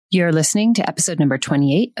You're listening to episode number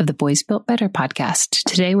 28 of the Boys Built Better podcast.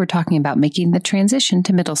 Today, we're talking about making the transition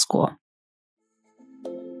to middle school.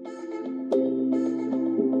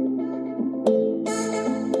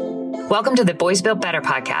 Welcome to the Boys Built Better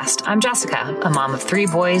podcast. I'm Jessica, a mom of 3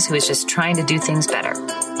 boys who is just trying to do things better.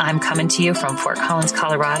 I'm coming to you from Fort Collins,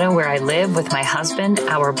 Colorado, where I live with my husband,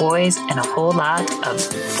 our boys, and a whole lot of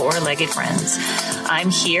 4-legged friends. I'm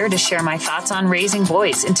here to share my thoughts on raising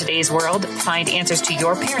boys in today's world, find answers to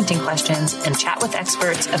your parenting questions, and chat with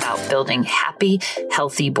experts about building happy,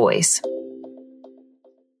 healthy boys.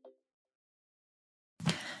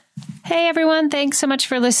 Hey everyone, thanks so much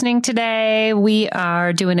for listening today. We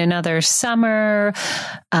are doing another summer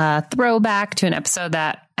throwback to an episode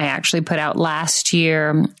that I actually put out last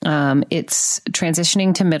year. It's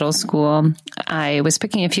transitioning to middle school. I was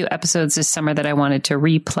picking a few episodes this summer that I wanted to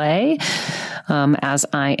replay as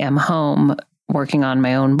I am home working on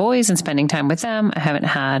my own boys and spending time with them. I haven't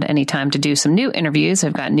had any time to do some new interviews.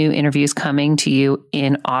 I've got new interviews coming to you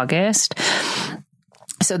in August.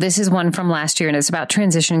 So this is one from last year, and it's about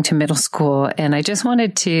transitioning to middle school. And I just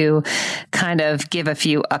wanted to kind of give a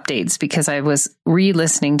few updates because I was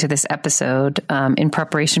re-listening to this episode in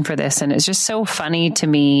preparation for this. And it's just so funny to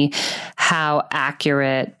me how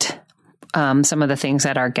accurate some of the things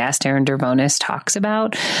that our guest, Erin Dervonis, talks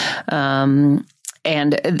about. And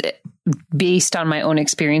based on my own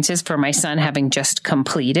experiences for my son having just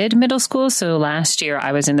completed middle school. So last year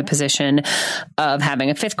I was in the position of having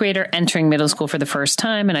a 5th grader entering middle school for the first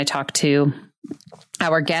time. And I talked to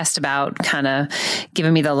our guest about kind of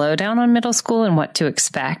giving me the lowdown on middle school and what to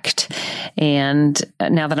expect. And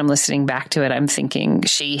now that I'm listening back to it, I'm thinking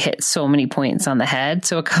she hit so many points on the head.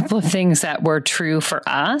 So a couple of things that were true for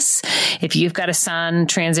us. If you've got a son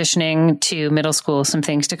transitioning to middle school, some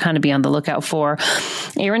things to kind of be on the lookout for.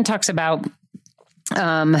 Erin talks about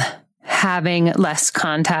having less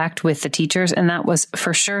contact with the teachers. And that was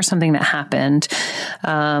for sure something that happened.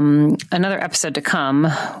 Another episode to come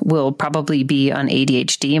will probably be on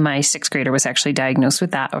ADHD. My 6th grader was actually diagnosed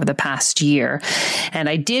with that over the past year. And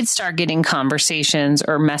I did start getting conversations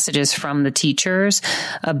or messages from the teachers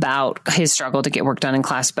about his struggle to get work done in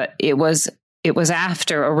class. But it was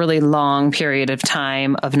after a really long period of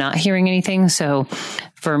time of not hearing anything. So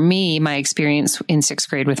for me, my experience in 6th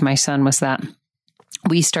grade with my son was that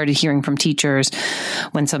we started hearing from teachers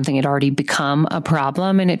when something had already become a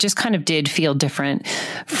problem. And it just kind of did feel different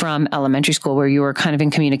from elementary school where you were kind of in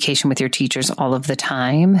communication with your teachers all of the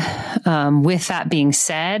time. With that being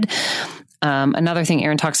said, another thing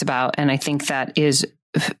Erin talks about, and I think that is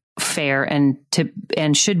fair and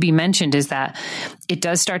should be mentioned, is that it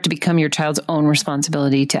does start to become your child's own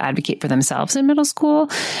responsibility to advocate for themselves in middle school.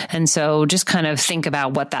 And so just kind of think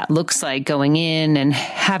about what that looks like going in and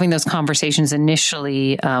having those conversations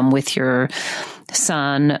initially with your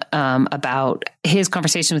son about his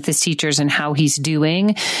conversation with his teachers and how he's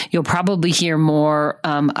doing. You'll probably hear more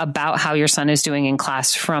about how your son is doing in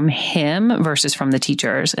class from him versus from the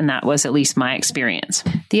teachers. And that was at least my experience.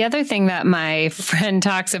 The other thing that my friend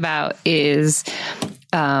talks about is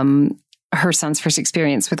her son's first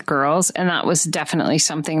experience with girls. And that was definitely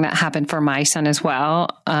something that happened for my son as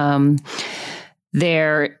well.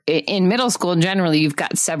 There in middle school, generally, you've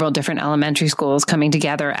got several different elementary schools coming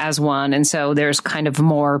together as one. And so there's kind of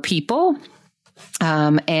more people.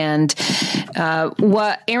 What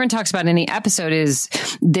Erin talks about in the episode is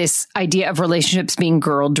this idea of relationships being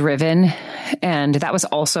girl driven. And that was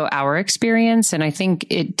also our experience. And I think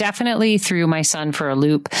it definitely threw my son for a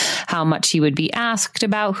loop, how much he would be asked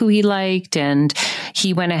about who he liked. And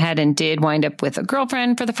he went ahead and did wind up with a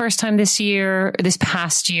girlfriend for the first time this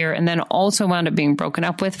past year, and then also wound up being broken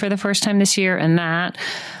up with for the first time this year. And that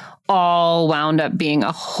all wound up being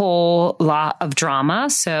a whole lot of drama.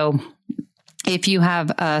 So if you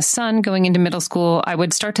have a son going into middle school, I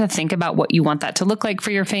would start to think about what you want that to look like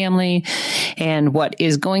for your family and what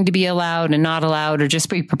is going to be allowed and not allowed, or just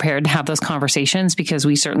be prepared to have those conversations, because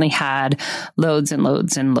we certainly had loads and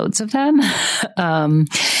loads and loads of them.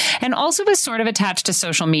 And also was sort of attached to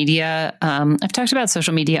social media. I've talked about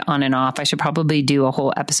social media on and off. I should probably do a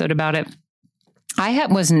whole episode about it. I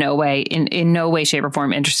was in no way, shape, or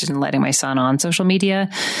form interested in letting my son on social media.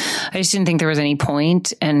 I just didn't think there was any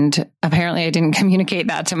point. And apparently I didn't communicate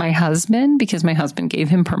that to my husband, because my husband gave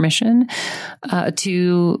him permission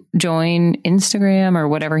to join Instagram or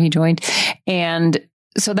whatever he joined. And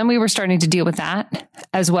so then we were starting to deal with that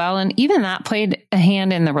as well. And even that played a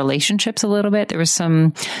hand in the relationships a little bit. There was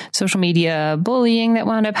some social media bullying that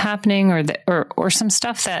wound up happening, or some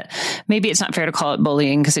stuff that maybe it's not fair to call it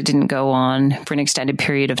bullying because it didn't go on for an extended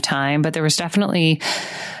period of time. But there was definitely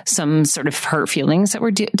some sort of hurt feelings that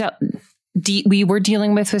were we were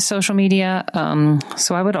dealing with social media.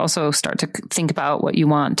 So I would also start to think about what you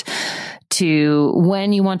want to,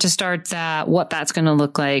 when you want to start that, what that's going to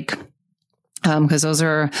look like. Because those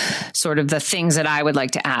are sort of the things that I would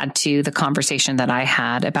like to add to the conversation that I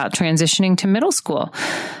had about transitioning to middle school.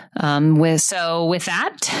 With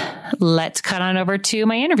that, let's cut on over to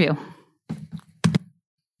my interview.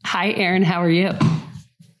 Hi, Erin. How are you?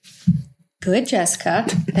 Good, Jessica.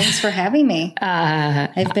 Thanks for having me.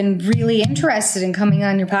 I've been really interested in coming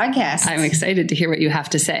on your podcast. I'm excited to hear what you have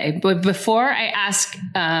to say. But before I ask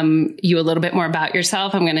you a little bit more about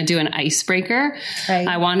yourself, I'm going to do an icebreaker. Right.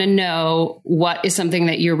 I want to know what is something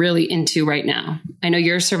that you're really into right now. I know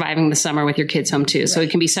you're surviving the summer with your kids home too. So It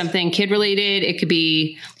can be something kid related. It could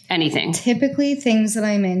be anything. Typically, things that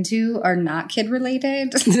I'm into are not kid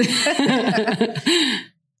related.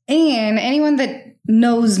 And anyone that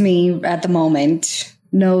knows me at the moment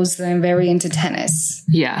knows that I'm very into tennis.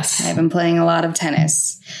 Yes. I've been playing a lot of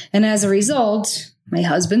tennis. And as a result, my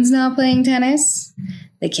husband's now playing tennis.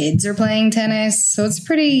 The kids are playing tennis. So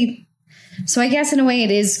I guess in a way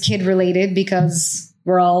it is kid related because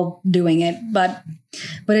we're all doing it. But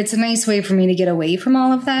it's a nice way for me to get away from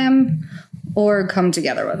all of them or come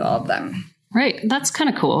together with all of them. Right. That's kind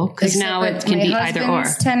of cool because now it can be either or.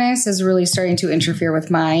 Tennis is really starting to interfere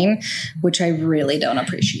with mine, which I really don't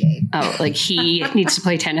appreciate. Oh, like he needs to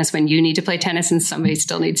play tennis when you need to play tennis and somebody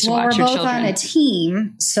still needs to watch your children. We're both on a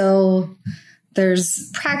team. So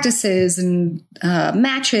there's practices and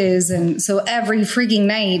matches. And so every freaking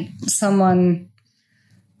night someone...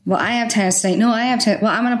 Well, I have tennis tonight. No, I have tennis.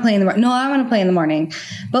 Well, I'm going to play in the morning. No, I'm going to play in the morning.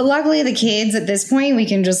 But luckily, the kids at this point, we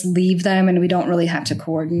can just leave them and we don't really have to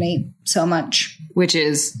coordinate so much. Which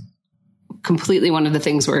is completely one of the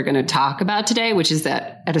things we're going to talk about today, which is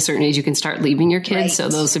that at a certain age, you can start leaving your kids. Right. So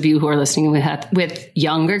those of you who are listening with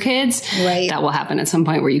younger kids, right, that will happen at some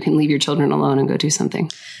point where you can leave your children alone and go do something.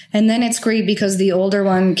 And then it's great because the older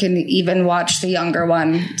one can even watch the younger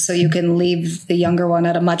one. So you can leave the younger one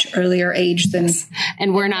at a much earlier age than...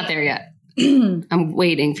 And we're not there yet. I'm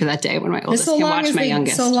waiting for that day when my oldest can watch my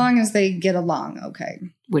youngest. So long as they get along, okay.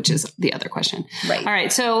 Which is the other question. Right. All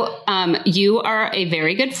right. So you are a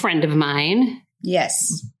very good friend of mine.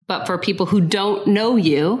 Yes. But for people who don't know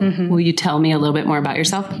you, will you tell me a little bit more about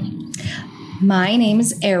yourself? My name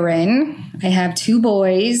is Erin. I have two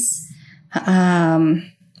boys.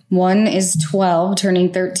 One is 12,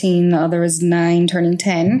 turning 13. The other is 9, turning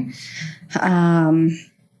 10.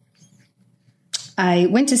 I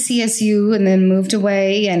went to CSU and then moved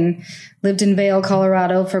away and lived in Vail,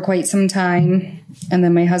 Colorado for quite some time. And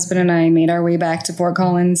then my husband and I made our way back to Fort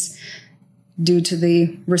Collins due to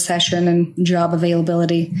the recession and job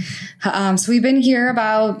availability. So we've been here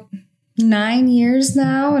about 9 years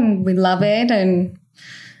now and we love it. And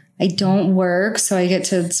I don't work, so I get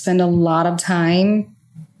to spend a lot of time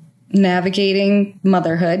navigating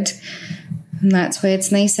motherhood. And that's why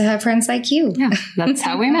it's nice to have friends like you. Yeah, that's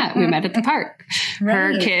how we met. We met at the park. Right.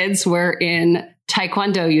 Her kids were in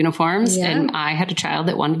Taekwondo uniforms, and I had a child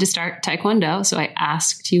that wanted to start Taekwondo, so I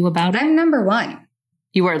asked you about it. I'm number one.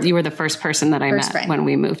 You were the first person that I met when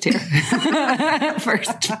we moved here.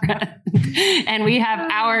 First friend. And we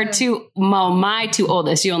have our my two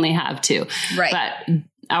oldest. You only have two. Right. But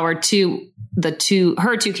her two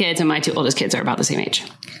kids and my two oldest kids are about the same age.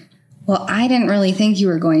 Well, I didn't really think you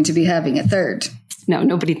were going to be having a third. No,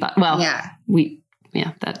 nobody thought. Well,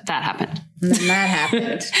 that happened. And then that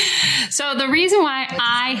happened. So the reason why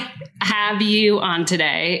I have you on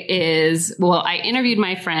today is, I interviewed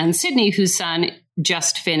my friend Sydney, whose son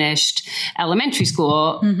just finished elementary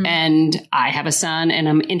school, and I have a son, and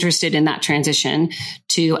I'm interested in that transition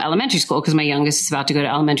to elementary school because my youngest is about to go to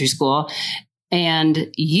elementary school,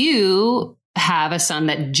 and you have a son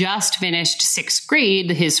that just finished 6th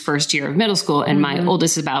grade, his first year of middle school, and my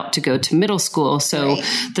oldest is about to go to middle school. So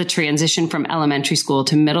the transition from elementary school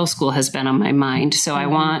to middle school has been on my mind. So I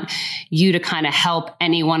want you to kind of help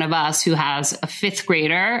any one of us who has a 5th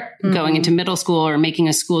grader going into middle school or making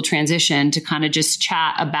a school transition to kind of just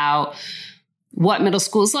chat about what middle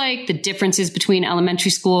school is like, the differences between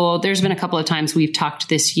elementary school. There's been a couple of times we've talked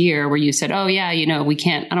this year where you said, oh yeah, I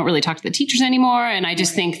don't really talk to the teachers anymore. And I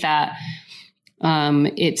just think that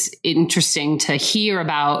it's interesting to hear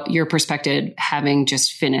about your perspective having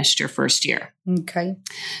just finished your first year. Okay.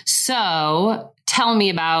 So tell me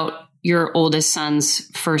about your oldest son's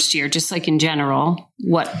first year, just like in general,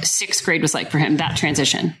 what 6th grade was like for him, that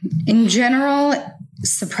transition. In general,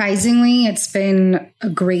 surprisingly, it's been a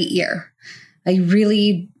great year. I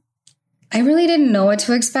really didn't know what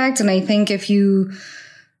to expect. And I think if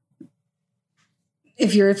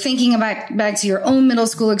if you're thinking about back to your own middle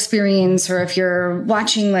school experience, or if you're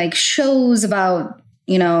watching like shows about,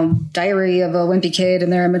 Diary of a Wimpy Kid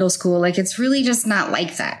and they're in middle school, like it's really just not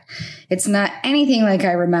like that. It's not anything like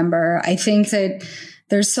I remember. I think that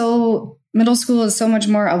middle school is so much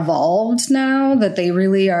more evolved now that they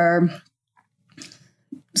really are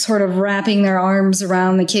sort of wrapping their arms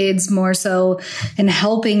around the kids more so and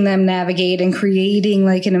helping them navigate and creating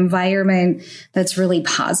like an environment that's really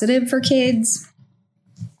positive for kids.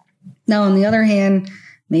 Now, on the other hand,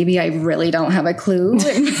 maybe I really don't have a clue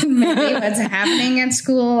maybe what's happening at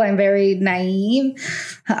school. I'm very naive.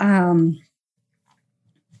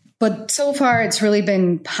 But so far, it's really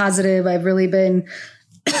been positive. I've really been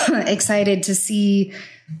excited to see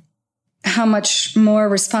how much more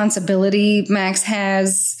responsibility Max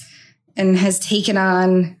has and has taken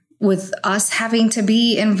on with us having to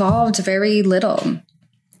be involved very little.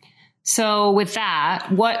 So with that,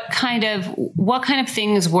 what kind of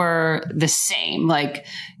things were the same? Like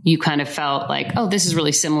you kind of felt like, oh, this is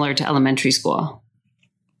really similar to elementary school.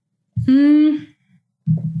 I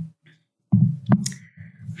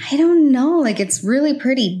don't know. Like it's really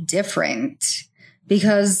pretty different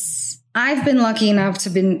because I've been lucky enough to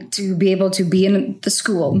be able to be in the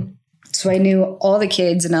school. So I knew all the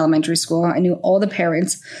kids in elementary school. I knew all the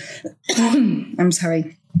parents. I'm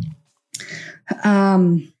sorry.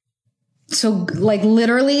 So like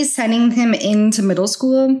literally sending him into middle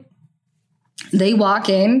school, they walk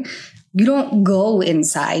in, you don't go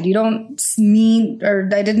inside. You don't meet, or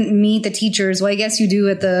I didn't meet the teachers. Well, I guess you do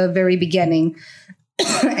at the very beginning.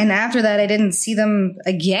 And after that, I didn't see them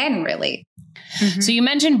again, really. Mm-hmm. So you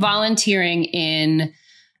mentioned volunteering in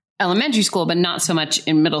elementary school, but not so much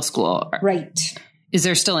in middle school. Right. Is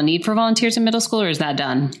there still a need for volunteers in middle school, or is that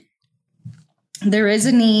done? There is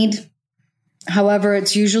a need. However,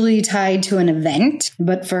 it's usually tied to an event,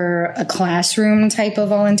 but for a classroom type of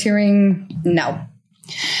volunteering, no.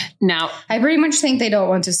 Now, I pretty much think they don't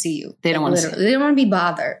want to see you. They don't want to see you. They don't want to be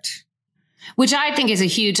bothered. Which I think is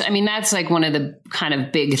that's like one of the kind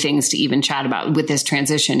of big things to even chat about with this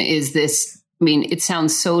transition is this. I mean, it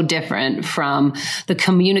sounds so different from the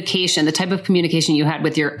communication, the type of communication you had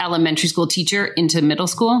with your elementary school teacher into middle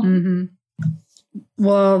school. Mm-hmm.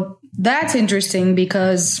 Well, that's interesting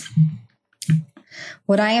because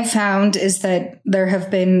what I have found is that there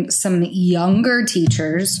have been some younger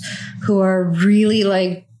teachers who are really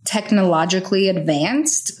like technologically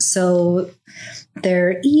advanced. So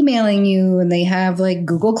they're emailing you and they have like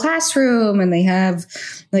Google Classroom and they have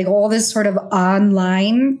like all this sort of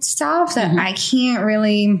online stuff that I can't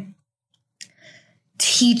really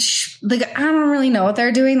teach. Like, I don't really know what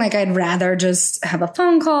they're doing. Like, I'd rather just have a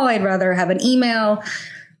phone call. I'd rather have an email.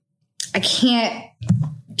 I can't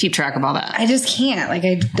keep track of all that. I just can't. Like,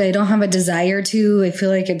 I don't have a desire to. I feel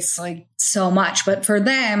like it's like so much. But for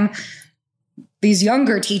them, these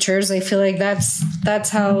younger teachers, I feel like that's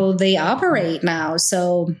how they operate now.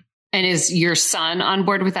 So, and is your son on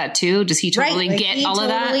board with that too? Does he totally get all of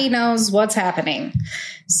that? He totally knows what's happening.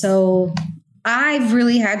 So I've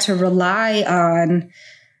really had to rely on,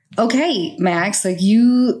 okay, Max, like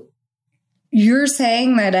you're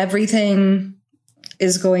saying that everything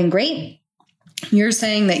is going great. You're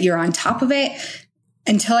saying that you're on top of it.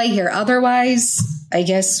 Until I hear otherwise, I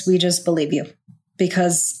guess we just believe you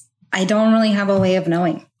because I don't really have a way of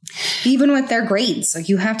knowing. Even with their grades, like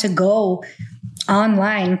you have to go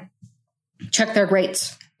online, check their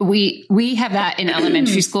grades. We have that in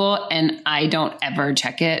elementary school, and I don't ever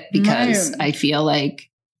check it because I feel like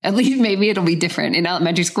at least maybe it'll be different in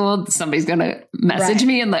elementary school. Somebody's going to message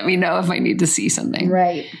me and let me know if I need to see something.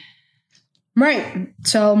 Right.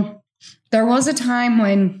 So there was a time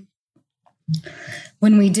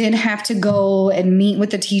when we did have to go and meet with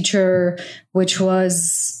the teacher, which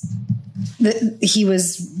was he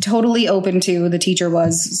was totally open to, the teacher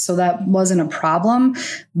was, so that wasn't a problem.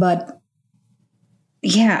 But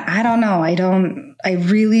yeah, I don't know. I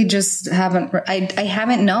really just haven't, I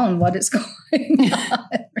haven't known what is going on. Really.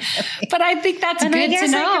 But I think that's and good I guess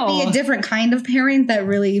to know. I could be a different kind of parent that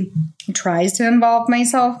really tries to involve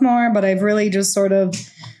myself more, but I've really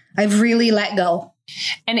let go.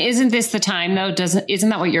 And isn't this the time though? Isn't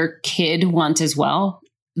that what your kid wants as well?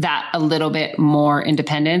 That a little bit more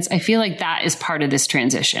independence? I feel like that is part of this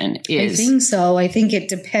transition. I think so. I think it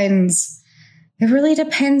depends. It really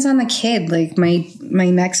depends on the kid. Like my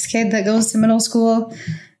next kid that goes to middle school, I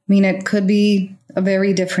mean, it could be a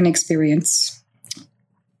very different experience.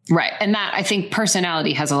 Right. And that, I think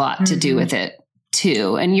personality has a lot to do with it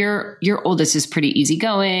too. And your oldest is pretty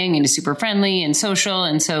easygoing and is super friendly and social.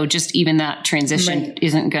 And so just even that transition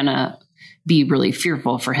isn't going to be really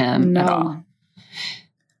fearful for him at all.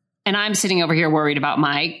 and I'm sitting over here worried about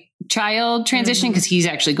my child transitioning because he's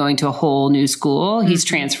actually going to a whole new school. He's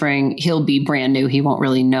transferring. He'll be brand new. He won't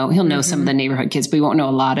really know. He'll know some of the neighborhood kids, but he won't know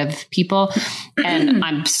a lot of people. And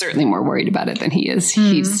I'm certainly more worried about it than he is.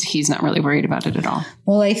 He's not really worried about it at all.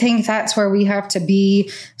 Well, I think that's where we have to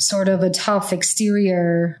be sort of a tough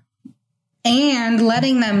exterior and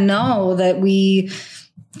letting them know that we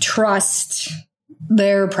trust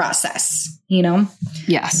their process, you know?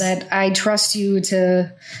 Yes. That I trust you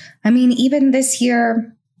to, I mean, even this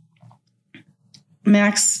year,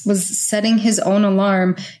 Max was setting his own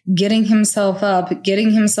alarm, getting himself up,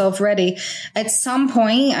 getting himself ready. At some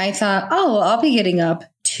point, I thought, oh, I'll be getting up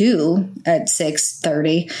too at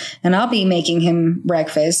 6:30 and I'll be making him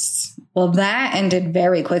breakfast. Well, that ended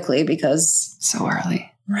very quickly because... So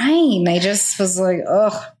early. Right. I just was like,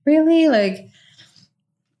 oh, really? Like,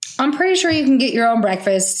 I'm pretty sure you can get your own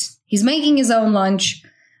breakfast. He's making his own lunch.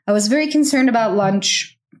 I was very concerned about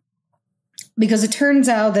lunch because it turns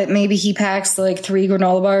out that maybe he packs like 3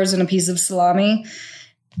 granola bars and a piece of salami.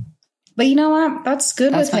 But you know what? That's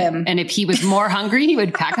good with him. And if he was more hungry, he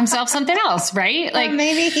would pack himself something else, right? Like,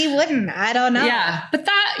 maybe he wouldn't. I don't know. Yeah. But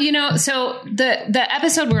that, you know, so the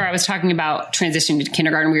episode where I was talking about transitioning to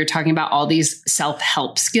kindergarten, we were talking about all these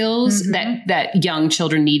self-help skills that young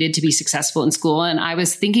children needed to be successful in school. And I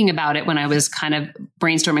was thinking about it when I was kind of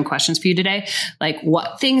brainstorming questions for you today. Like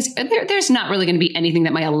what things, there's not really going to be anything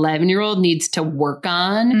that my 11-year-old needs to work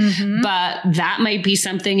on, but that might be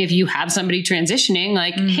something if you have somebody transitioning,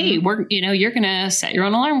 like, hey, you're going to set your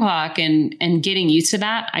own alarm clock and getting used to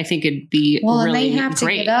that. I think it'd be really and they have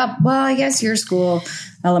great. To get up. Well, I guess your school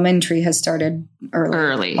elementary has started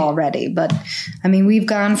early already, but I mean, we've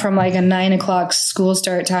gone from like a 9:00 school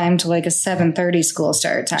start time to like a 7:30 school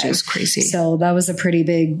start time. Which is crazy. So that was a pretty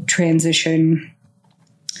big transition.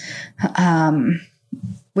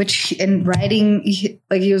 Which in riding,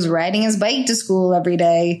 like he was riding his bike to school every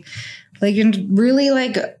day, like and really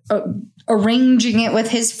like arranging it with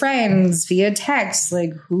his friends via text,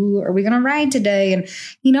 like, who are we going to ride today? And,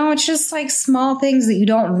 you know, it's just like small things that you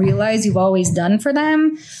don't realize you've always done for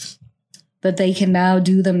them that they can now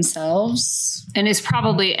do themselves. And it's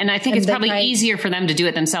probably, and I think it's probably easier for them to do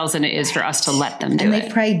it themselves than it is for us to let them do it. And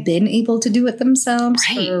they've probably been able to do it themselves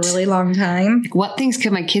for a really long time. Like, what things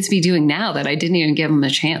could my kids be doing now that I didn't even give them a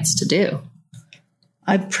chance to do?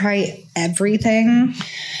 I'd try everything.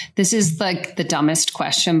 This is like the dumbest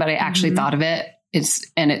question, but I actually thought of it. It's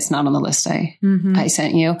not on the list I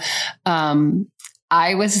sent you.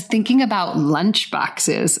 I was thinking about lunch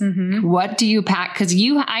boxes. What do you pack? Because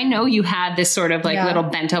I know you had this sort of like little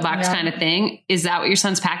bento box kind of thing. Is that what your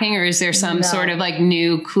son's packing, or is there some sort of like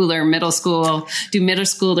new, cooler middle school? Do middle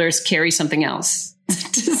schoolers carry something else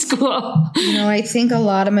to school? You know, I think a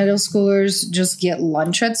lot of middle schoolers just get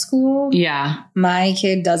lunch at school. Yeah. My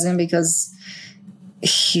kid doesn't because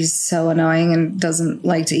he's so annoying and doesn't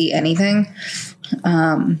like to eat anything.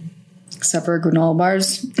 Except for granola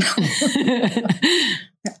bars.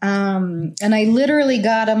 And I literally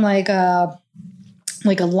got him like a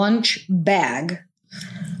lunch bag.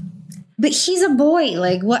 But he's a boy.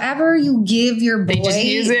 Like whatever you give your boy,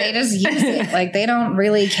 they just use it. Like they don't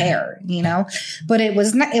really care, you know. But it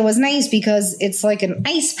was nice because it's like an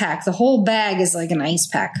ice pack. The whole bag is like an ice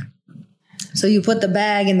pack. So you put the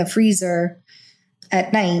bag in the freezer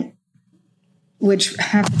at night, which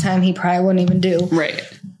half the time he probably wouldn't even do. Right.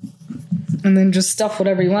 And then just stuff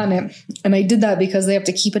whatever you want in it. And I did that because they have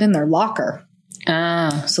to keep it in their locker.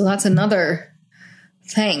 So that's another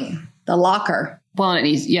thing. The locker. Well, it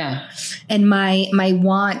needs, And my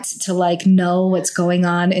want to like know what's going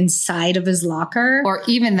on inside of his locker. Or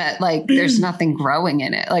even that like there's nothing growing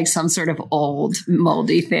in it. Like some sort of old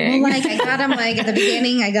moldy thing. Well, like I got him like at the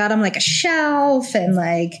beginning, I got him like a shelf and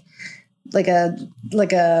like a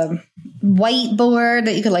whiteboard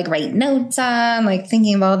that you could like write notes on, like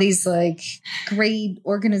thinking of all these like great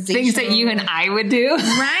organizations. Things that you and I would do.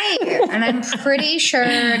 Right. And I'm pretty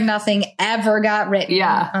sure nothing ever got written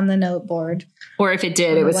on the note board. Or if it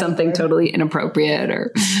did, it was something totally inappropriate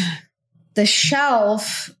or the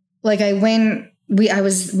shelf. Like we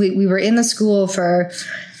were in the school for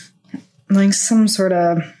like some sort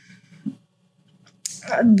of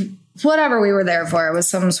whatever we were there for. It was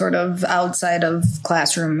some sort of outside of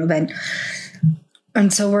classroom event.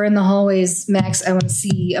 And so we're in the hallways. Max, I want to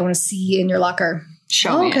see in your locker.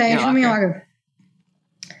 Show me your locker.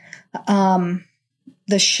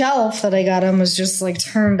 The shelf that I got him was just like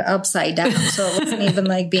turned upside down. So it wasn't even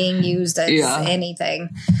like being used as anything.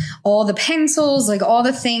 All the pencils, like all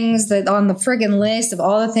the things that on the friggin' list of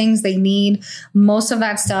all the things they need, most of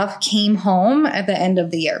that stuff came home at the end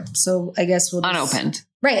of the year. So I guess we'll just, unopened.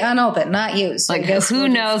 Right, unopened, not used. Like, who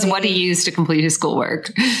knows what he used to complete his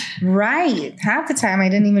schoolwork? Right. Half the time, I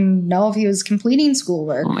didn't even know if he was completing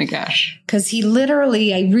schoolwork. Oh, my gosh. Because I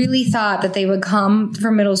really thought that they would come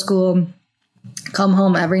from middle school, come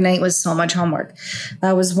home every night with so much homework.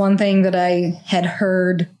 That was one thing that I had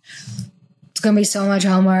heard. It's going to be so much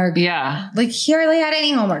homework. Yeah. Like, he hardly had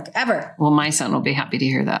any homework, ever. Well, my son will be happy to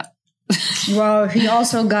hear that. Well, he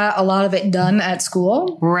also got a lot of it done at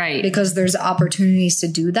school. Right. Because there's opportunities to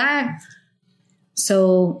do that.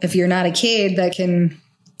 So if you're not a kid that can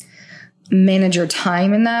manage your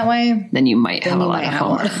time in that way, then you might have a lot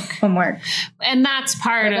of homework. And that's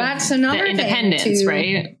part of the independence,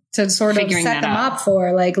 right? To sort of set them up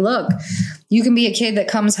for, like, look, you can be a kid that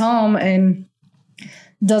comes home and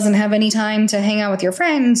doesn't have any time to hang out with your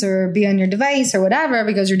friends or be on your device or whatever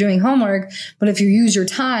because you're doing homework. But if you use your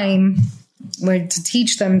time, like, to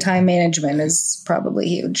teach them time management is probably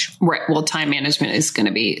huge. Right. Well, time management is going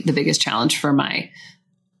to be the biggest challenge for my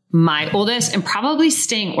oldest, and probably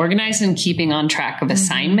staying organized and keeping on track of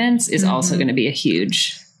assignments is also going to be a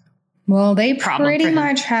huge Well, they pretty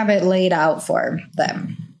much have it laid out for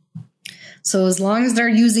them. So as long as they're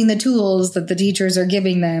using the tools that the teachers are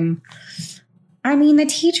giving them, I mean, the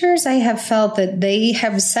teachers, I have felt that they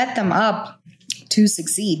have set them up to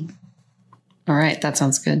succeed. All right. That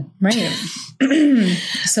sounds good. Right.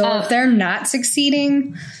 So if they're not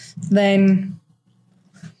succeeding, then,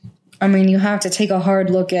 I mean, you have to take a hard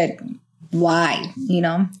look at why,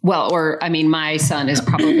 Well, my son is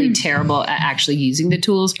probably terrible at actually using the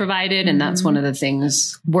tools provided. And that's one of the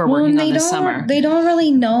things we're working on this summer. They don't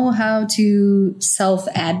really know how to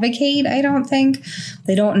self-advocate, I don't think.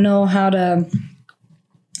 They don't know how to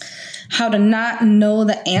not know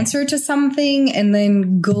the answer to something and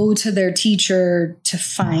then go to their teacher to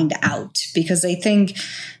find out. Because I think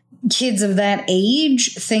kids of that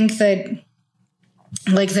age think that,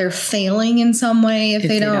 like, they're failing in some way if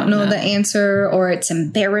they don't know the answer, or it's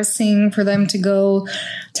embarrassing for them to go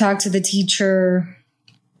talk to the teacher.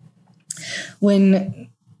 When,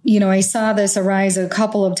 I saw this arise a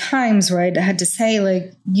couple of times where I had to say,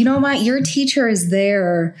 like, you know what, your teacher is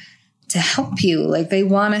there to help you. Like, they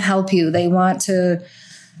want to help you. They want to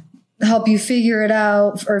help you figure it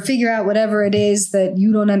out, or figure out whatever it is that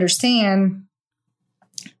you don't understand.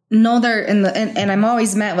 No, they're and I'm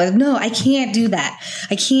always met with, no, I can't do that.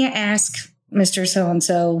 I can't ask Mr.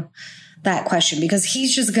 So-and-so that question because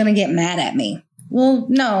he's just going to get mad at me. Well,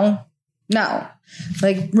 no.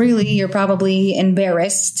 Like, really, you're probably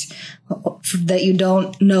embarrassed that you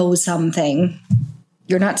don't know something.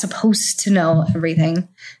 You're not supposed to know everything.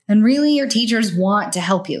 And really, your teachers want to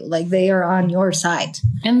help you. Like, they are on your side.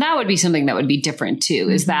 And that would be something that would be different too,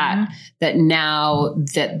 is that now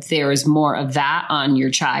that there is more of that on your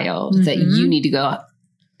child, that you need to go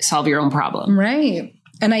solve your own problem. Right.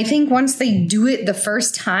 And I think once they do it the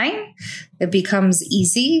first time, it becomes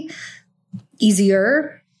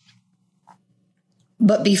easier.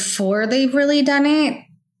 But before they've really done it,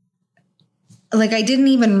 like, I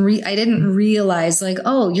didn't realize, like,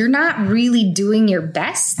 oh, you're not really doing your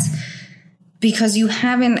best because you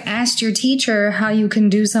haven't asked your teacher how you can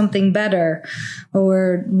do something better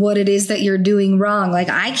or what it is that you're doing wrong. Like,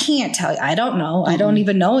 I can't tell you. I don't know. I don't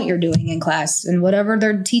even know what you're doing in class, and whatever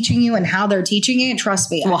they're teaching you and how they're teaching it. Trust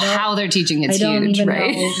me. Well, how they're teaching it's huge, right? I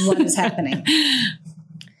don't even know what is happening.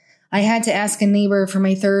 I had to ask a neighbor for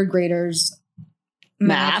my third graders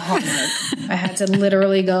math homework. I had to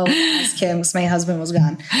literally go ask him because my husband was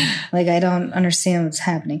gone. Like, I don't understand what's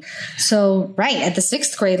happening. So, right, at the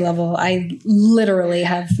 6th grade level, I literally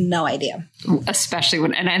have no idea. Especially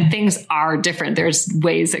when, and things are different. There's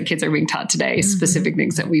ways that kids are being taught today, specific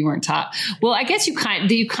things that we weren't taught. Well, I guess you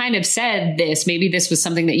kind of said this, maybe this was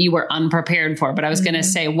something that you were unprepared for, but I was going to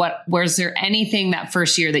say, was there anything that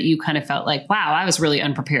first year that you kind of felt like, wow, I was really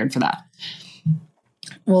unprepared for that?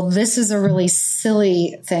 Well, this is a really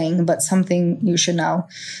silly thing, but something you should know.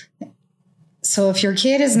 So if your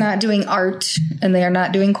kid is not doing art and they are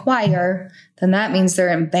not doing choir, then that means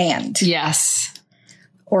they're in band. Yes.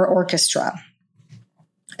 Or orchestra.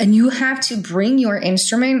 And you have to bring your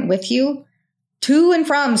instrument with you to and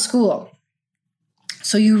from school.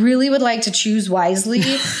 So you really would like to choose wisely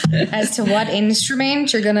as to what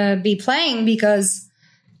instrument you're going to be playing, because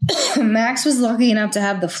Max was lucky enough to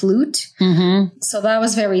have the flute. So that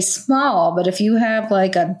was very small. But if you have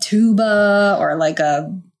like a tuba or like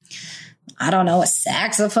a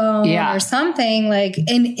saxophone or something, like,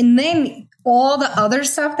 and then all the other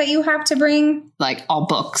stuff that you have to bring, like all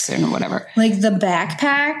books and whatever, like the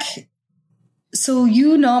backpack. So,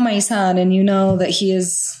 my son, and you know that he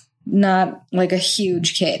is not like a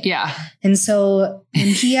huge kid. Yeah. And so when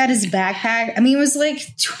he had his backpack, I mean, it was like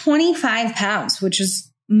 25 pounds, which is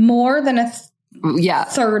more than a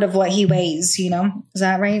third of what he weighs, you know? Is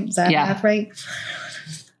that right? Is that math right?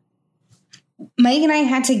 Mike and I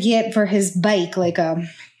had to get for his bike like a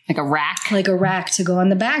rack to go on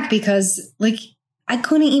the back because like I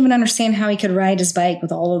couldn't even understand how he could ride his bike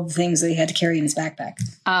with all of the things that he had to carry in his backpack.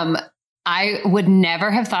 I would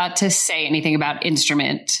never have thought to say anything about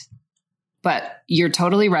instrument, but you're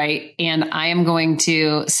totally right. And I am going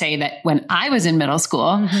to say that when I was in middle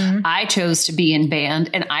school, I chose to be in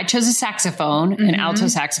band and I chose a saxophone, an alto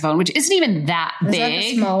saxophone, which isn't even that big. Is that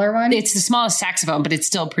the smaller one? It's the smallest saxophone, but it's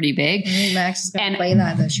still pretty big. Max is going to play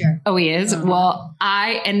that this year. Oh, he is? Well,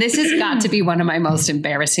 and this has got to be one of my most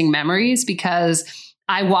embarrassing memories because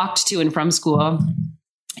I walked to and from school.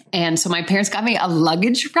 And so my parents got me a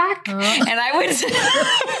luggage rack and I would...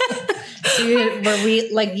 So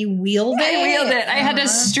you wheeled it? I wheeled it. I had to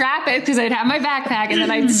strap it because I'd have my backpack and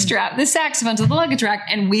then I'd strap the saxophone to the luggage rack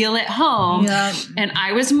and wheel it home. Yeah. And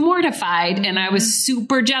I was mortified and I was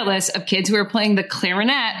super jealous of kids who were playing the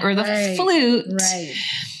clarinet or the flute. Right.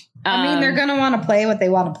 I mean, they're going to want to play what they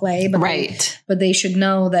want to play, but but they should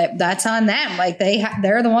know that that's on them. Like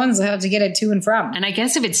they're the ones that have to get it to and from. And I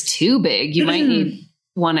guess if it's too big, you might need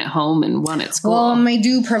one at home and one at school. Well, and they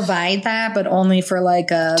do provide that, but only for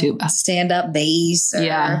like a stand-up bass.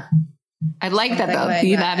 Yeah. I like that though.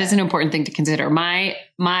 Like that is an important thing to consider. My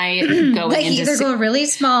going like into either go really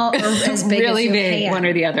small or as big really as big, one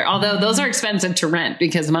or the other. Although those are expensive to rent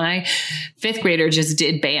because my 5th grader just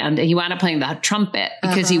did band and he wound up playing the trumpet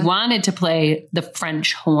because he wanted to play the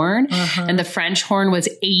French horn and the French horn was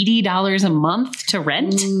 $80 a month to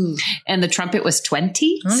rent and the trumpet was $20.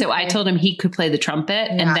 Okay. So I told him he could play the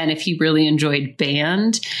trumpet and then if he really enjoyed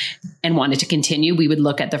band and wanted to continue, we would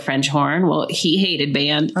look at the French horn. Well, he hated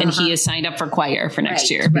band and he is signed up for choir for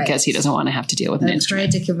next year because he doesn't want to have to deal with an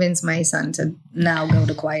instrument. To convince my son to now go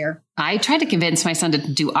to choir. I tried to convince my son to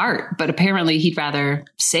do art, but apparently he'd rather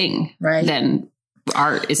sing than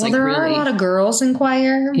art is there are a lot of girls in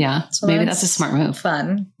choir. Yeah. So maybe that's a smart move.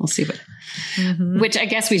 Fun. We'll see which I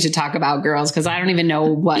guess we should talk about girls because I don't even know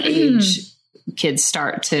what age kids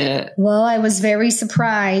start to. Well, I was very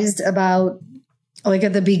surprised about like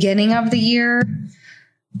at the beginning of the year.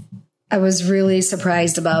 I was really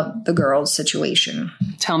surprised about the girls' situation.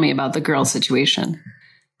 Tell me about the girls' situation.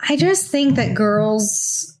 I just think that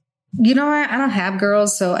girls, you know, I don't have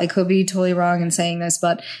girls, so I could be totally wrong in saying this,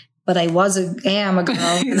 but I am a girl,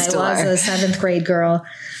 and I was a 7th grade girl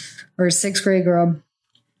or 6th grade girl,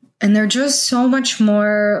 and they're just so much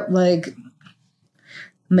more like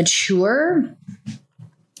mature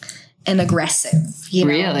and aggressive. You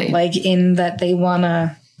know, really, like in that they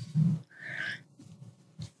wanna.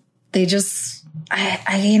 They just, I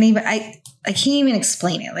can't even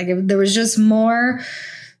explain it. Like there was just more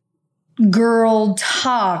girl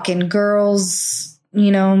talk and girls,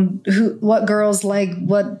 you know, what girls like,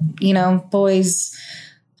 what, you know, boys.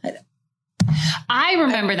 I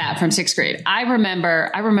remember that from 6th grade. I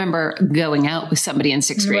remember going out with somebody in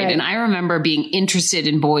 6th grade and I remember being interested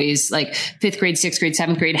in boys like 5th grade, 6th grade,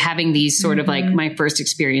 7th grade, having these sort of like my first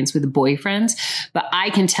experience with boyfriends. But I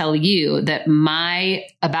can tell you that my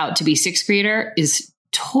about to be 6th grader is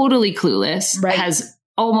totally clueless, has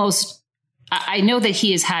almost, I know that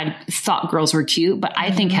he has thought girls were cute, but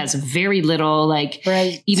I think has very little like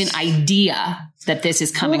even idea that this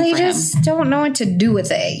is coming for him. They just don't know what to do with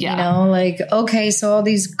it. You know, like, okay, so all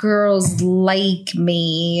these girls like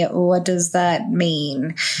me. What does that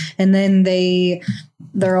mean? And then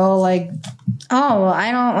they're all like, oh, well,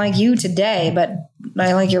 I don't like you today, but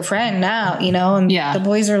I like your friend now, you know? And the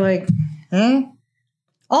boys are like,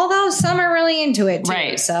 Although some are really into it too.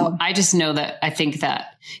 Right. So I just know that I think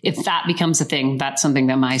that if that becomes a thing, that's something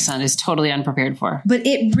that my son is totally unprepared for. But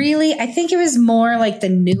it really, I think it was more like the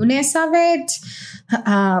newness of it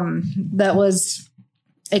that was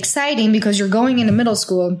exciting, because you're going into middle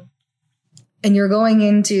school and you're going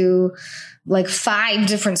into like 5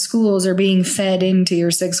 different schools are being fed into your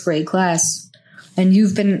 6th grade class. And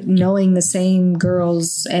you've been knowing the same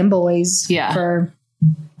girls and boys for,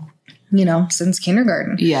 you know, since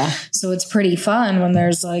kindergarten. Yeah. So it's pretty fun when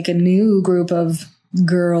there's like a new group of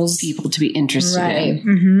girls. People to be interested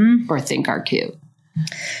in or think are cute.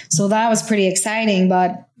 So that was pretty exciting.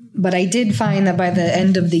 But I did find that by the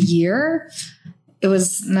end of the year, it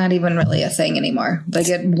was not even really a thing anymore. Like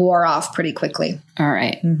it wore off pretty quickly. All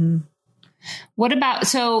right. Mm-hmm. What about,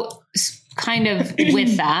 so kind of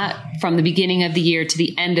with that, from the beginning of the year to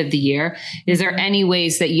the end of the year, is there any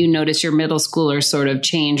ways that you notice your middle schoolers sort of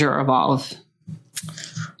change or evolve?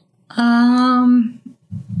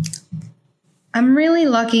 I'm really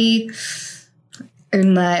lucky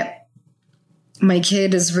in that my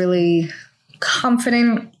kid is really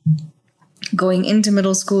confident going into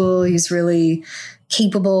middle school. He's really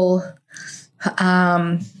capable.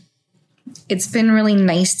 It's been really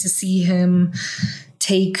nice to see him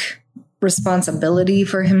take responsibility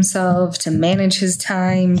for himself, to manage his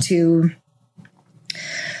time, to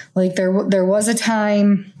like there was a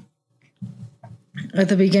time at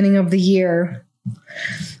the beginning of the year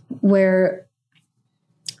where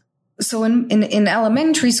so in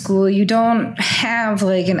elementary school, you don't have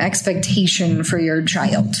like an expectation for your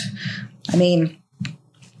child. I mean,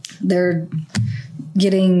 they're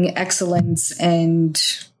getting excellence and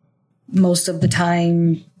most of the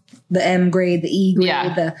time the M grade, the E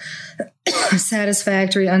grade, the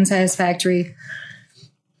satisfactory, unsatisfactory.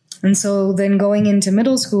 And so then going into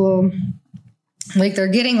middle school, like they're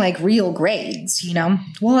getting like real grades, you know?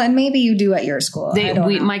 Well, and maybe you do at your school.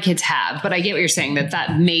 My kids have, but I get what you're saying,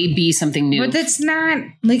 that may be something new. But that's not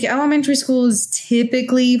like elementary school is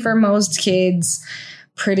typically for most kids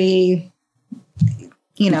pretty,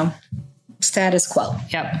 you know, status quo.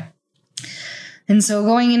 Yep. And so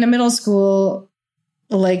going into middle school,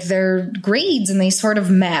 like their grades and they sort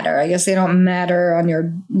of matter. I guess they don't matter on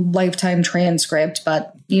your lifetime transcript,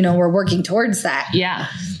 but you know, we're working towards that. Yeah.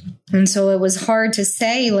 And so it was hard to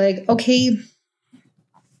say like, okay,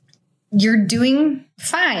 you're doing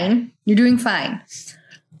fine. You're doing fine.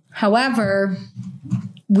 However,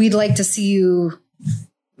 we'd like to see you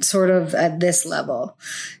sort of at this level.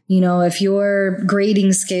 You know, if your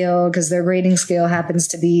grading scale, because their grading scale happens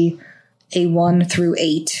to be a 1 through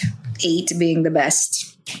 8, 8 being the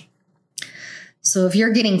best. So if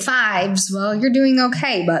you're getting 5s, well, you're doing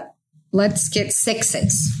okay, but let's get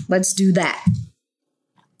 6s. Let's do that.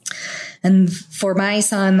 And for my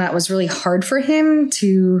son, that was really hard for him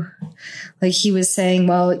to, like, he was saying,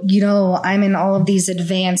 well, you know, I'm in all of these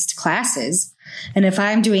advanced classes. And if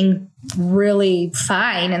I'm doing really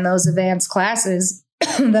fine in those advanced classes,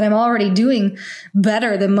 then I'm already doing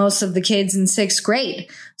better than most of the kids in 6th grade.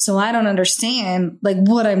 So I don't understand, like,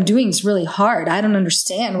 what I'm doing is really hard. I don't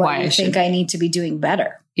understand why you think I need to be doing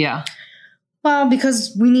better. Yeah. Well,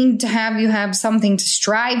 because we need to have you have something to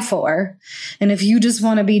strive for. And if you just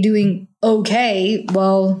want to be doing okay,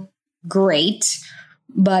 well, great.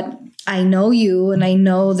 But I know you and I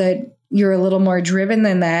know that you're a little more driven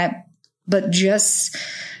than that. But just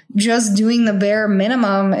doing the bare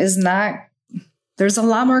minimum is not, there's a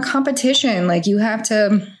lot more competition. Like you have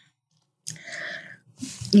to,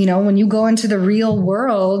 you know, when you go into the real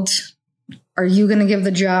world, are you going to give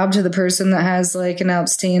the job to the person that has like an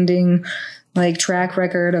outstanding like track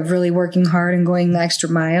record of really working hard and going the extra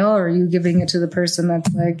mile? Or are you giving it to the person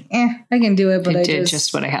that's like, I can do it, but I did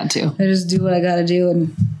just what I had to. I just do what I got to do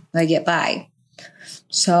and I get by.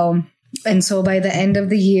 So by the end of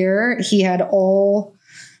the year, he had all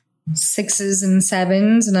 6s and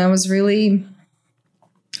 7s. And I was really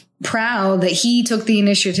proud that he took the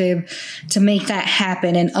initiative to make that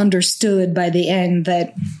happen and understood by the end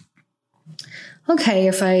that, okay,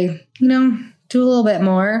 if I, you know, do a little bit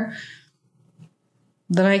more,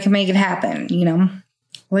 then I can make it happen, you know?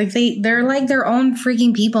 Like they're like their own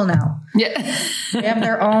freaking people now. Yeah. They have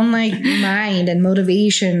their own like mind and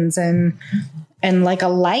motivations and like a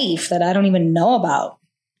life that I don't even know about.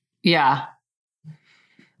 Yeah.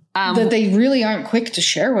 That they really aren't quick to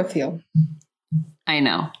share with you. I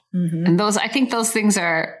know. Mm-hmm. And I think those things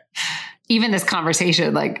are, even this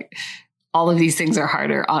conversation, like all of these things are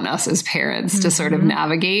harder on us as parents to sort of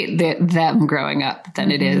navigate them growing up than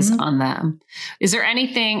it is on them. Is there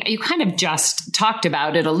anything, you kind of just talked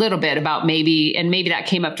about it a little bit about maybe that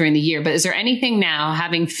came up during the year, but is there anything now,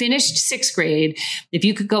 having finished 6th grade, if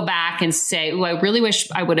you could go back and say, I really wish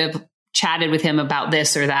I would have chatted with him about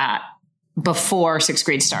this or that before 6th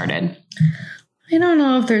grade started? I don't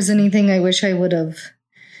know if there's anything I wish I would have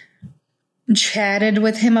chatted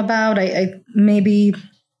with him about. I maybe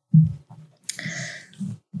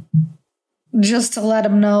just to let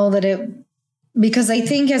him know that because I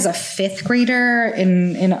think as a 5th grader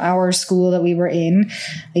in our school that we were in,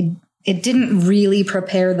 it didn't really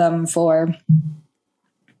prepare them for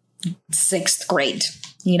 6th grade,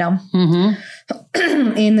 you know,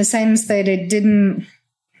 in the sense that it didn't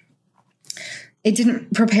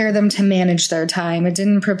prepare them to manage their time. It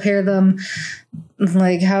didn't prepare them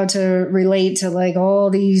like how to relate to like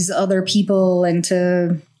all these other people and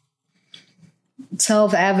to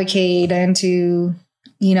self-advocate and to,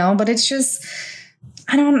 you know, but it's just,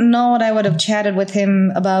 I don't know what I would have chatted with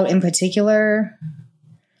him about in particular.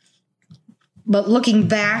 But looking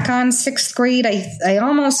back on 6th grade, I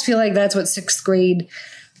almost feel like that's what 6th grade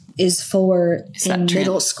is for in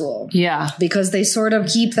middle school. Yeah. Because they sort of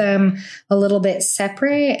keep them a little bit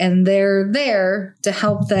separate, and they're there to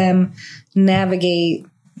help them navigate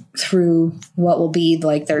through what will be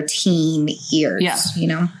like their teen years, you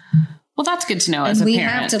know? Well, that's good to know as a we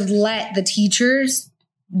parent. have to let the teachers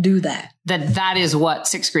do that. That is what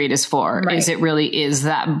sixth grade is for, is it really is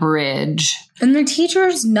that bridge. And the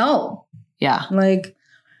teachers know. Yeah. Like,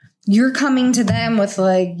 you're coming to them with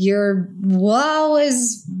like, your wow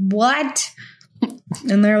is what?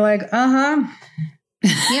 And they're like,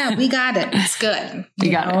 yeah, we got it. It's good.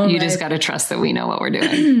 You got it. You just got to trust that we know what we're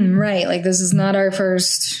doing. Right. Like, this is not our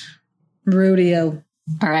first rodeo.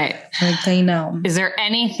 All right. Like, they know. Is there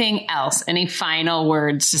anything else? Any final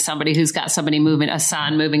words to somebody who's got somebody a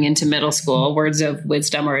son moving into middle school? Words of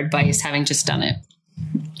wisdom or advice, having just done it?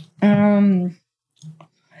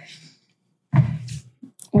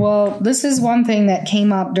 Well, this is one thing that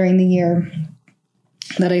came up during the year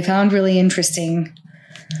that I found really interesting,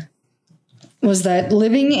 was that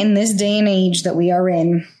living in this day and age that we are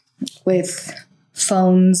in with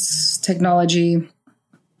phones, technology,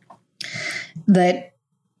 that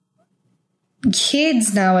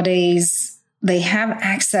kids nowadays, they have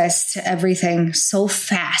access to everything so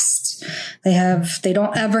fast. They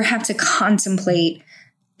don't ever have to contemplate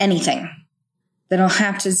anything. They don't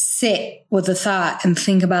have to sit with a thought and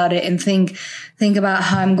think about it and think about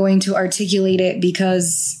how I'm going to articulate it,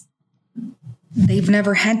 because they've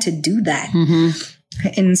never had to do that. Mm-hmm.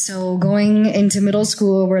 And so going into middle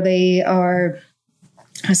school, where they are,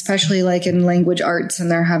 especially like in language arts,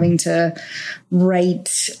 and they're having to write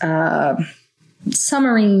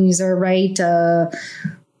summaries or write,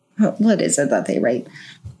 what is it that they write?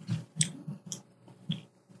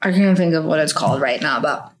 I can't think of what it's called right now,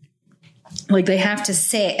 but like, they have to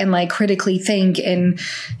sit and like critically think and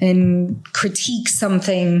critique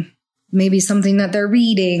something, maybe something that they're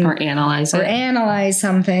reading, or analyze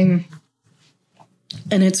something.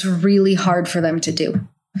 And it's really hard for them to do.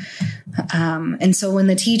 And so when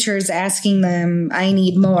the teacher's asking them, I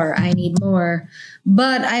need more,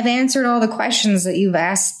 but I've answered all the questions that you've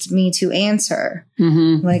asked me to answer.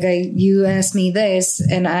 Mm-hmm. Like, you asked me this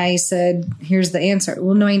and I said, here's the answer.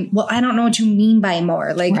 Well, no, I don't know what you mean by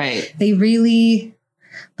more. Like, they really,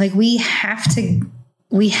 like, we have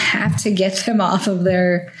to get them off of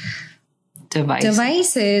their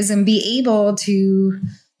devices and be able to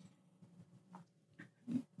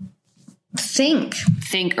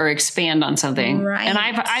think or expand on something. Right. And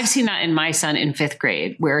I've seen that in my son in fifth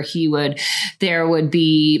grade, where there would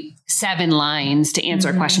be 7 lines to answer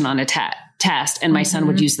a question on a test. And my son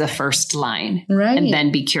would use the first line and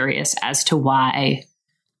then be curious as to why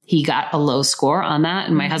he got a low score on that.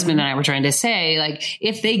 And my husband and I were trying to say, like,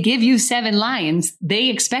 if they give you 7 lines, they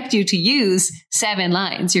expect you to use 7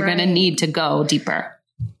 lines. You're going to need to go deeper.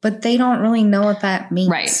 But they don't really know what that means.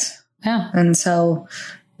 Right. Yeah. And so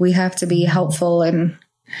we have to be helpful and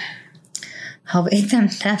helping them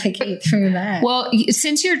navigate through that. Well,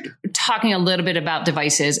 since you're talking a little bit about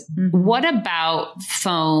devices, what about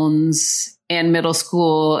phones and middle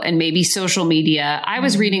school and maybe social media? I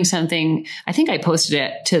was reading something, I think I posted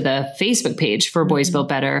it to the Facebook page for Boys Built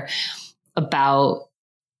Better, about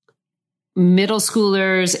middle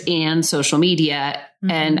schoolers and social media.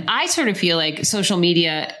 And I sort of feel like social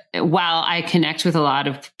media, while I connect with a lot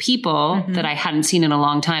of people that I hadn't seen in a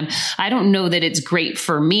long time, I don't know that it's great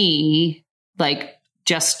for me, like,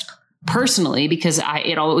 just personally, because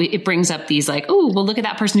it brings up these like, oh, well, look at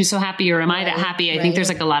that person who's so happy, or am I that happy? I think there's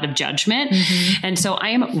like a lot of judgment. And so I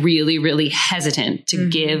am really, really hesitant to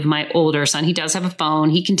give my older son, he does have a phone,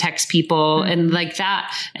 he can text people and like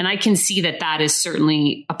that. And I can see that is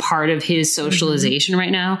certainly a part of his socialization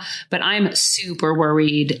right now, but I'm super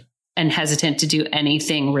worried and hesitant to do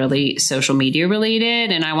anything really social media related.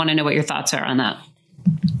 And I want to know what your thoughts are on that.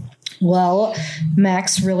 Well,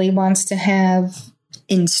 Max really wants to have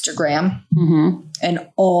Instagram, and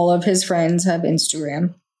all of his friends have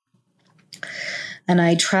Instagram. And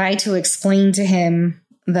I try to explain to him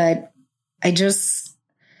that I just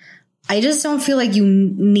don't feel like you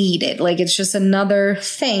need it. Like, it's just another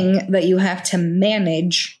thing that you have to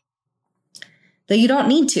manage that you don't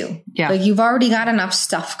need to. Yeah. Like, you've already got enough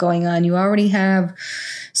stuff going on. You already have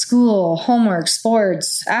school, homework,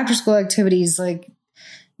 sports, after school activities. Like,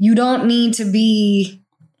 you don't need to be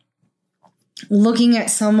looking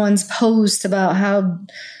at someone's post about how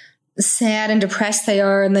sad and depressed they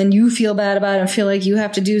are, and then you feel bad about it and feel like you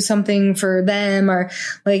have to do something for them, or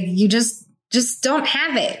like you just don't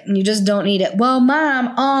have it and you just don't need it. Well,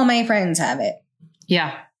 Mom, all my friends have it.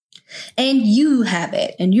 Yeah. And you have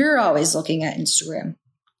it, and you're always looking at Instagram.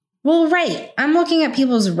 Well, right. I'm looking at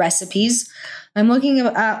people's recipes. I'm looking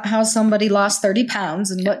at how somebody lost 30 pounds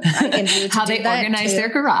and what I can do to how do they that organize too. their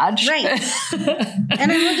garage. Right.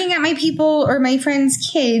 And I'm looking at my people or my friends'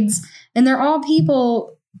 kids, and they're all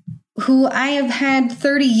people who I have had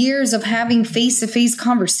 30 years of having face-to-face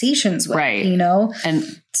conversations with, Right. you know?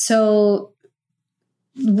 And So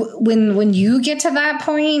when you get to that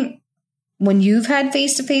point, when you've had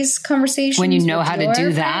face-to-face conversations, when you know with how to your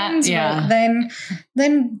do that, friends, yeah. right,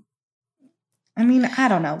 then I mean, I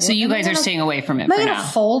don't know. So you guys are staying away from it Am I for gonna now.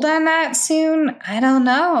 fold on that soon? I don't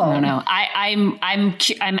know. I don't know. I'm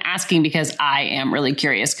asking because I am really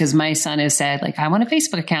curious, because my son has said, like, I want a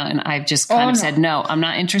Facebook account, and I've just kind of said, no, I'm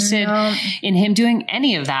not interested in him doing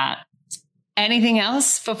any of that. Anything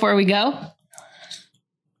else before we go?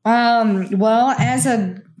 Well, as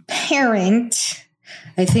a parent,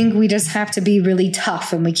 I think we just have to be really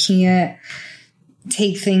tough, and we can't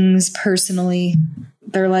take things personally.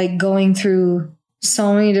 They're like going through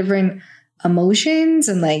so many different emotions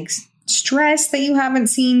and like stress that you haven't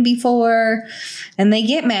seen before. And they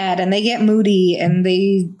get mad and they get moody and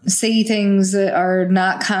they say things that are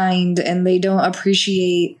not kind and they don't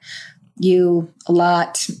appreciate you a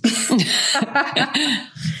lot.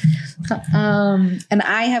 And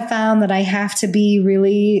I have found that I have to be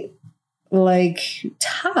really like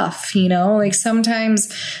tough, you know, like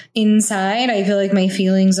sometimes inside I feel like my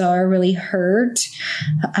feelings are really hurt.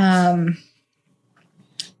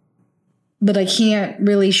 But I can't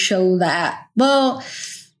really show that. Well,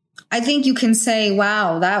 I think you can say,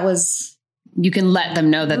 wow, that was. You can let them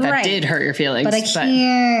know that Right. did hurt your feelings. But I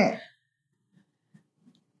can't.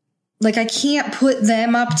 Like, I can't put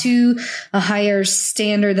them up to a higher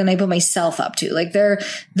standard than I put myself up to. Like, they're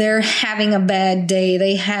having a bad day.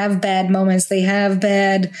 They have bad moments. They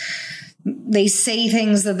say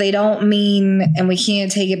things that they don't mean, and we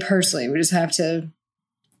can't take it personally. We just have to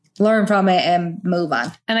learn from it and move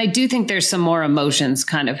on. And I do think there's some more emotions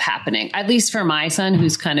kind of happening, at least for my son,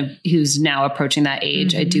 who's now approaching that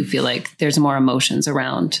age. I do feel like there's more emotions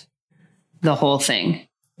around the whole thing.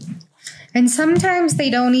 And sometimes they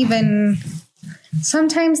don't even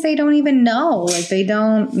know. Like, they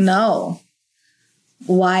don't know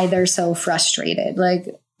why they're so frustrated. Like,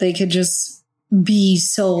 they could just be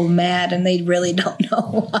so mad and they really don't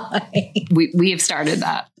know why. We have started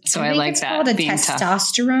that. So I like it's that. called a being tough.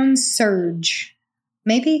 testosterone surge.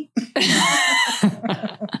 Maybe.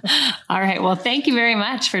 All right. Well, thank you very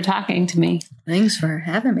much for talking to me. Thanks for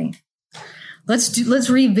having me. Let's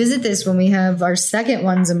revisit this when we have our second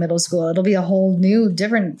ones in middle school. It'll be a whole new,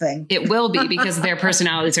 different thing. It will be, because their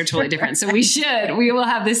personalities are totally different. So we will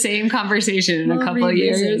have the same conversation in a couple of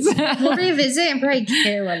years. We'll revisit and probably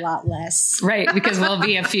care a lot less. Right. Because we'll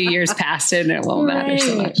be a few years past it and it won't matter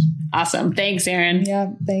so much. Awesome. Thanks, Erin.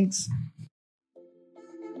 Yeah. Thanks.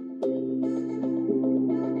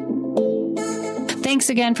 Thanks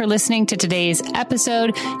again for listening to today's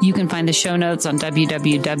episode. You can find the show notes on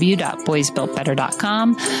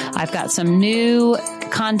www.boysbuiltbetter.com. I've got some new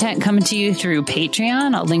content coming to you through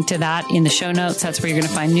Patreon. I'll link to that in the show notes. That's where you're going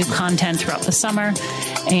to find new content throughout the summer.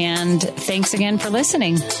 And thanks again for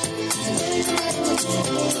listening.